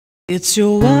It's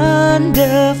your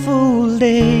wonderful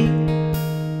day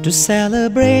to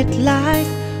celebrate life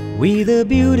with a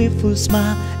beautiful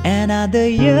smile. Another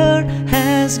year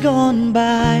has gone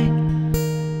by.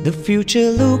 The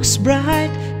future looks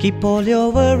bright. Keep all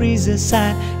your worries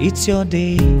aside. It's your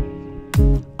day.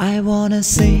 I wanna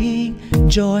sing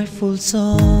joyful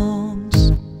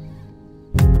songs,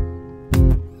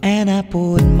 and I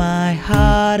put my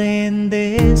heart in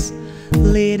this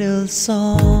little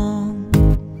song.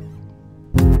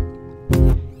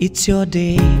 It's your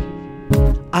day.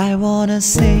 I wanna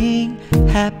sing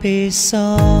happy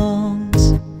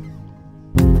songs,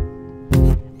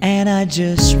 and I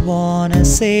just wanna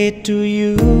say to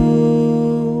you,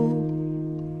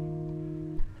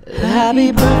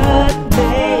 happy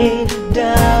birthday,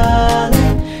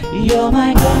 darling. You're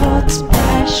my God's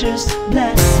precious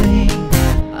blessing.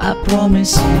 I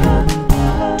promise you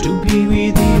to be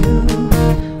with you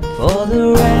for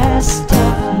the rest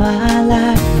of my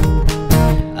life.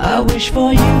 I wish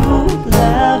for you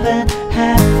love and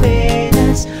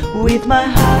happiness, with my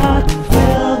heart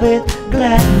filled with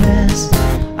gladness.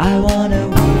 I wanna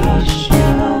wish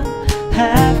you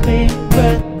happy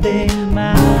birthday,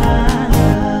 my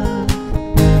love.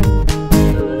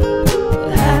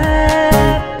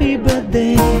 Happy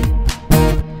birthday,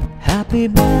 happy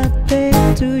birthday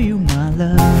to you, my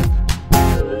love.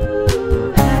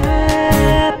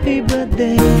 Happy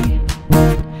birthday,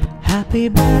 happy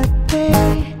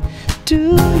birthday to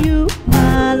you,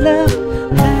 my love.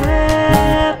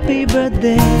 Happy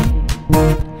birthday,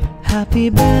 happy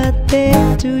birthday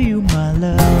to you, my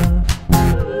love.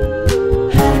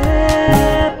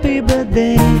 Happy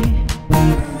birthday,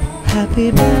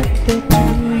 happy birthday to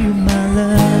you, my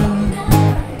love.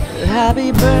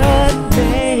 Happy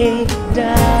birthday,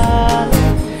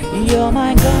 darling. You're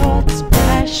my God's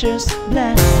precious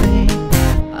blessing.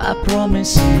 I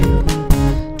promise you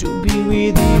to be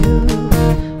with you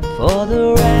for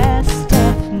the rest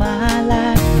of my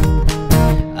life.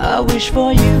 I wish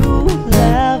for you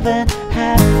love and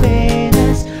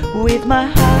happiness, with my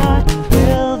heart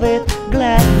filled with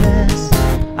gladness.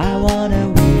 I wanna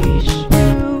wish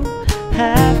you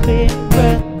happy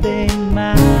birthday,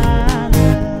 my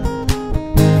love.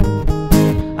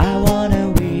 I wanna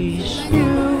wish you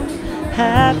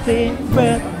happy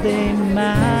birthday,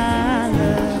 my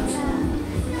love.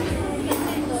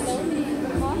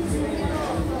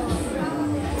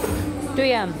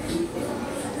 Tuyam.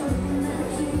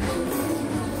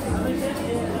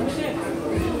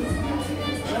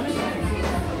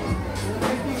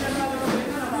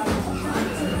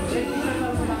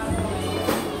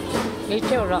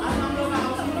 e.0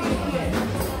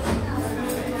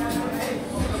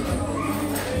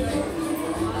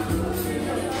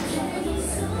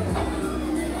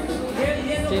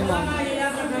 Dream on.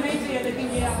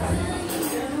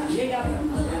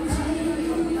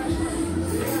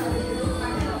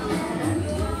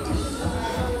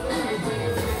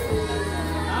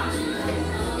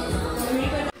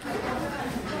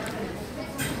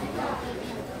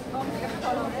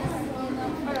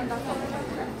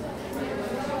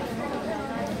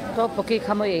 To poki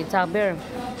khamo e chaber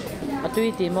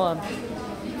atui ti mo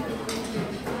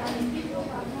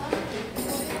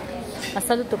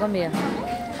asalu to kamia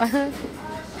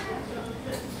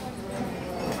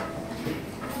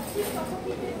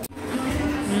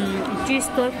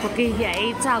Jisto poki hi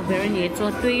e chaber ni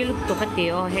cho tui lu to ka te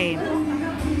o he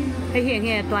he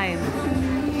nge twai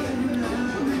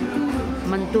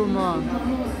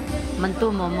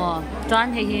mantu mo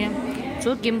chan he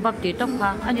chú kim bắp tí tóc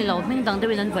ha, anh đi lâu mình đang tới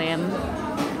bên vậy em,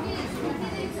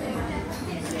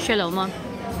 xe lâu mà,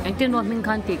 anh tin nói mình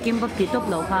khăn tí kim bắp tí tóc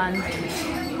lâu khăn,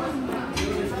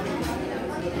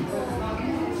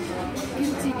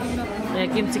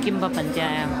 kim chỉ kim bắp bánh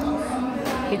chè,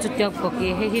 cái chút tiêu có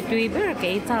cái hay tùy bữa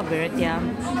cái sao bữa tiệm.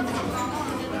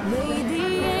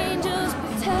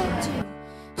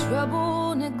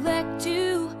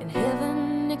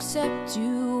 Accept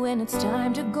you when it's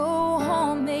time to go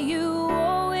home. May you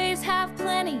always have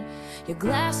plenty, your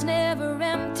glass never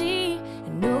empty,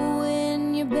 and know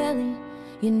in your belly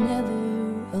you're never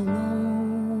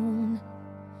alone.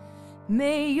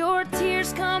 May your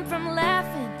tears come from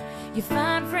laughing, you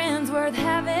find friends worth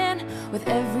having. With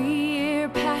every year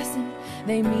passing,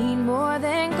 they mean more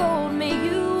than gold. May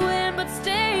you win but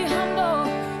stay humble,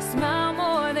 smile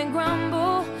more than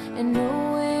grumble, and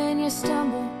know when you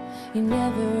stumble you're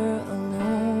never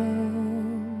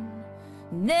alone,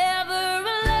 never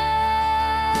alone,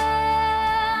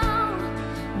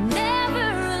 never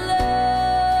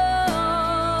alone.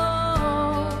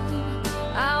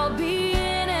 I'll be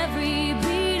in every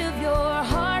beat of your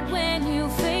heart when you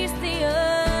face the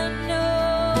unknown.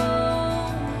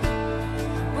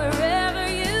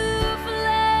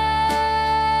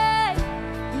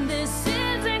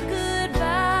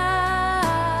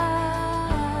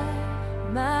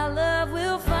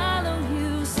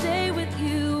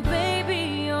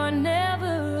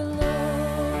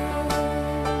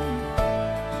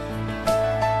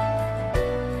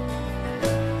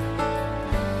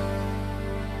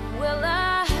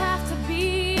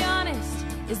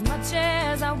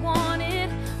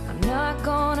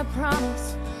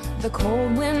 The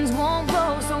cold winds won't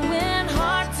blow. So when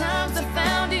hard times have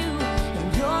found you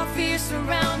and your fears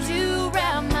surround you,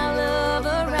 wrap my love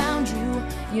around you.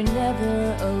 You're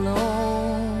never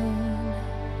alone.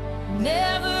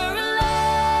 Never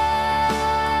alone.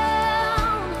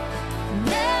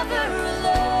 Never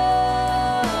alone.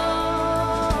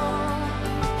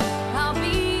 I'll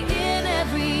be in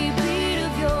every beat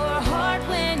of your heart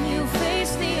when you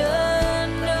face the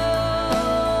unknown.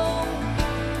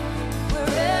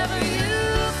 Wherever you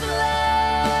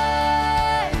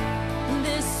fly,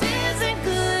 this isn't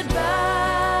goodbye.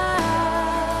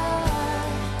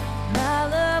 My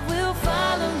love will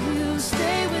follow you,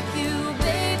 stay with you,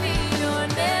 baby. You're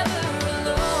never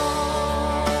alone.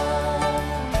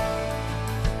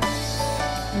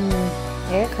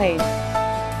 Khay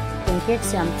Crepe Cake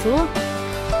Siam chu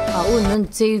nun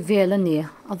chei vel ani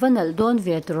avanal don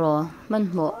vetro man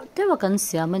mo tewa kan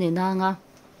siam ani nanga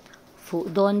fu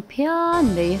don phian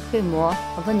nei khemo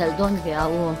avanal don ve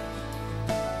au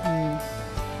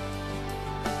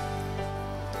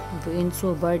buin chu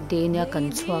birthday nia kan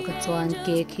chua ka chuan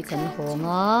cake hi kan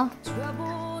honga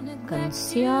kan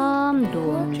siam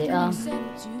dum le a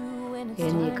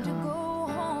eni kha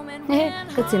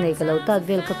ka chinai ka lo ta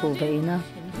vel ka ku ve ina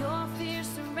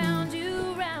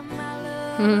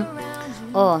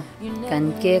kan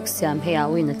cake siam he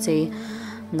awin a chei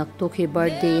naktu khi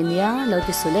birthday nia lo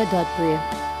ti sule dat pui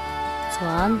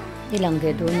chuan ilang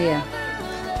ve du nia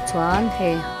chuan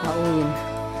he awin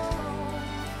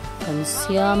kan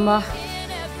siama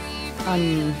an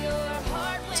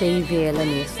chei vel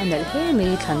ani anal he me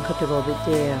than khatu ro bi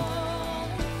te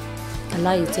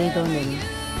alai chei do nen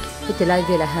itilai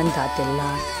vela han da tella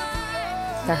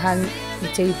ta han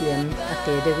chei diam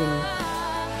ate devin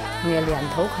nghe liền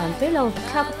thấu khan pe lo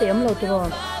khak tem lo to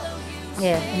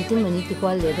ye antin mani ti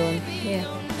kwal le don ye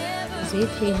ze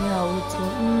thi na u chu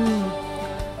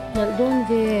nal don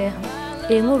ve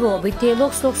engo ro bi te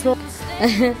lok sok sok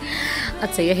a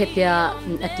chei hetia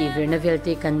ati virna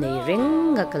velte kan nei reng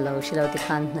ga kalo shilo ti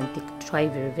khan nan ti try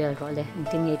vir vel ro le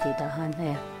antin ye ti ta han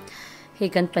he he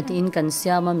kan Pathian kan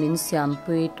siama min siam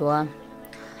pui to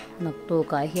nakto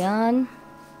ka hian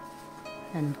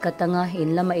an katanga in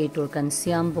lama eitur kan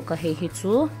siam buka he hi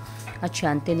chu a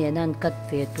chante ne nan kat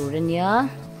ve turania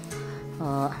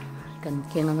kan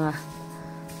kenanga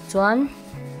chuan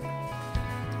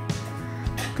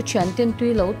ka chanten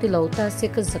tui lo ti lo ta se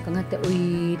ka zakanga te ui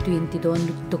 20 don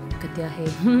luk tuk ka tia he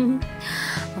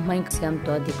amai siam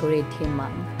to decorate hima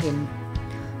in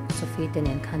sofi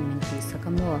tenen khan min ti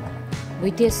sakamo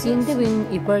wite sin de win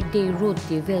I birthday Ruth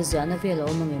ti vel zana vel o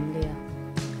mangem le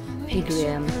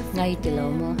idem ngai ti lo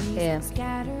mo he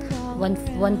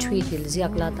one tree til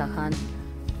ziak la ta khan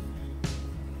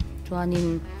chuanin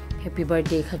happy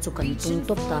birthday kha chu kan tung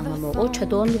top ta ma mo o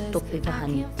chadon luk top te ka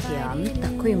han thiam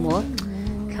takhoi mo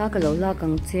kha ka lo la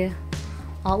kang che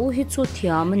a u hi chu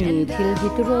thiam ni thil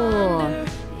hitro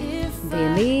ve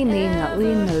me na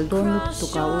uin nal don luk tu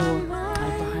ka u a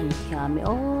ta han thiam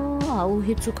o a u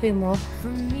hi chu khoi mo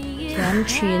thiam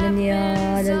chin ania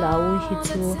la la u hi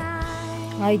chu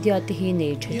idea te hi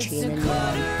nei thachin ania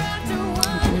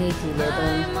ni ti le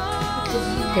don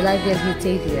te lai vel hi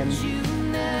chei diam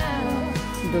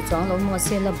do chang lo mo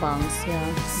se la bang sia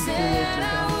ni ti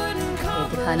da e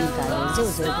ti khan ta le zo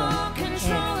zo don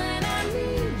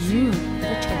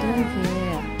e chadon ke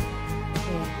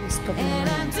stop ni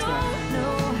sia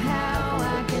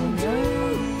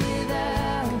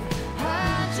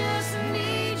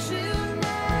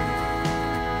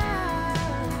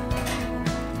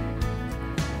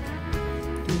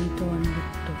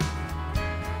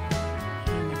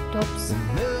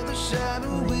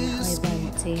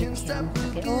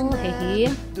oh hey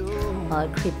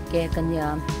Crepe Cake kan ya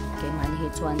ke man hi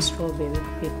chuan strawberry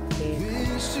crepe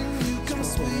cake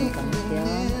strawberry kan ya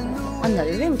anal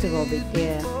rem te go be ke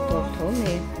tok tho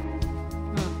me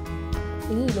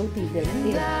ini lo ti de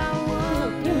ni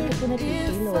yo ke puna ti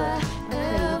lo ai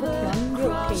ko ram ro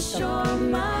ke ta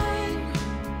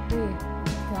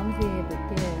ram ve be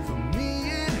ke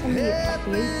ani ta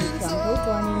pe ti chang tho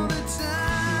chuan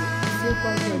siêu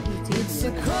quan trọng thì chỉ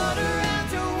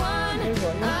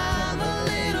I'm a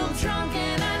little drunk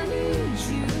and I need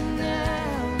you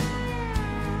now.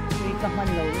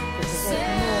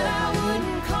 Said I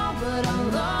wouldn't call, but I'm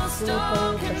lost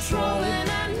all control and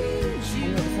I need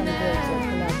you now.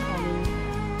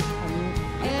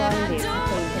 And I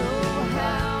don't know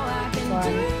how I can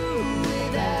do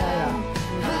without.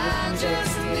 I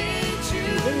just need you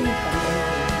now.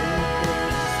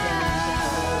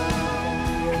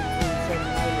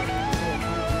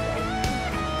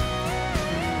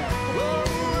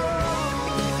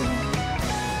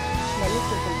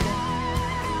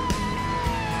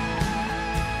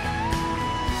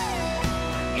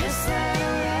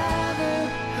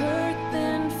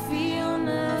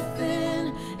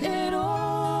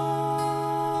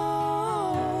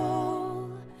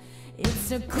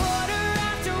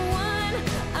 1:15,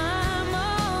 I'm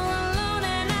all alone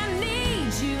and I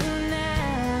need you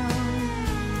now.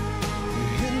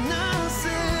 And I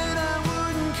said I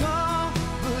wouldn't call,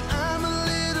 but I'm a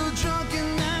little drunk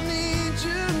and I need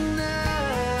you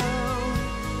now.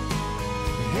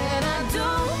 And I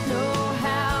don't know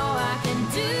how I can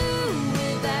do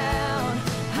without.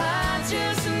 I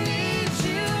just need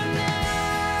you now.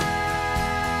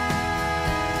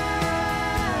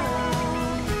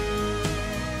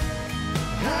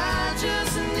 I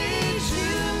just need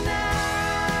you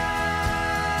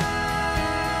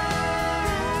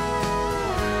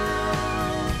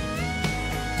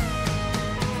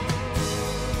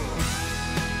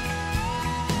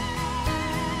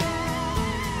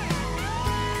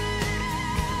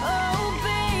Oh,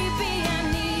 baby, I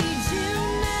need you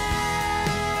now.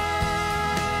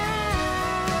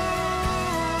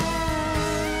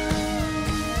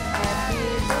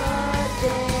 Happy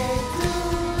birthday to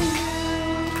you.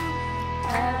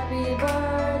 Happy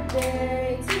birthday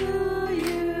to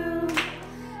you.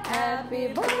 Happy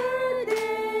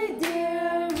birthday,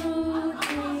 dear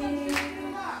Ruthie.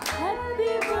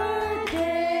 Happy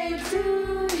birthday to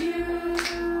you.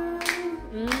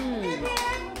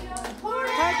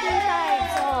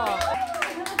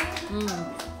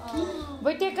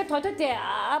 Với thế cái thói thế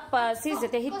apa si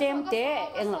sẽ hit tem te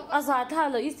eng asa tha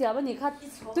lo isia bani khat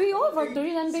tui over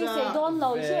tui nan be se don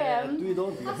lo che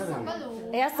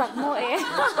e sak mo e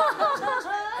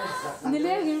ni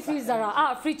le hin freezer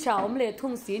a free chow le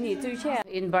thung si ni tui che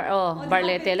in bar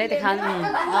le te le te khan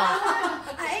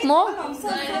mo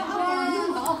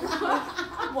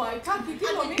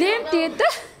tem te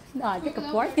cái cặp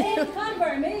quạt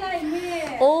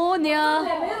ô nè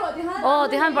ô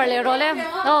thì han barle role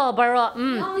ô baro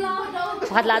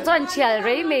hạt lá chọn chial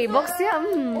rei mei box ya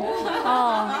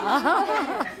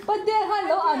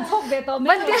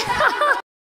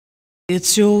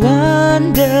It's your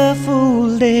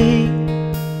wonderful day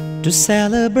to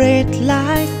celebrate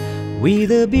life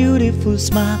with a beautiful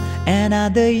smile.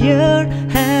 Another year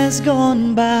has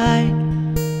gone by.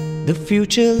 The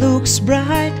future looks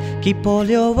bright. Keep all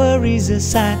your worries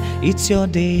aside. It's your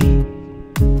day.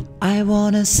 I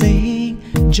wanna sing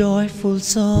joyful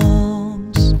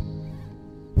songs,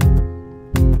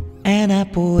 and I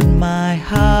put my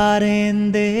heart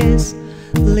in this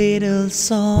little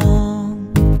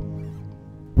song.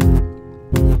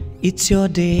 It's your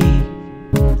day.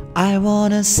 I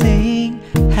wanna sing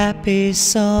happy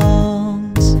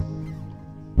songs,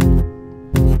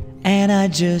 and I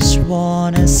just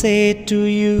wanna say to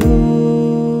you,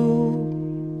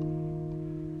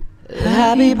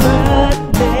 happy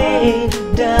birthday,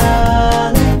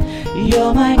 darling.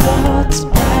 You're my God's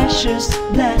precious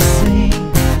blessing.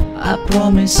 I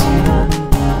promise you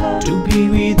to be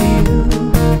with you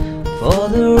for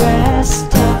the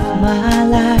rest of my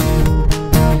life.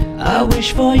 I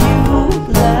wish for you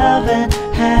love and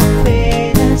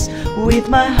happiness, with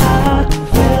my heart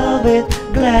filled with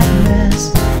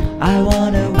gladness. I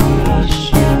wanna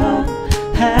wish you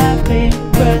happy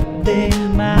birthday,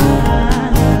 my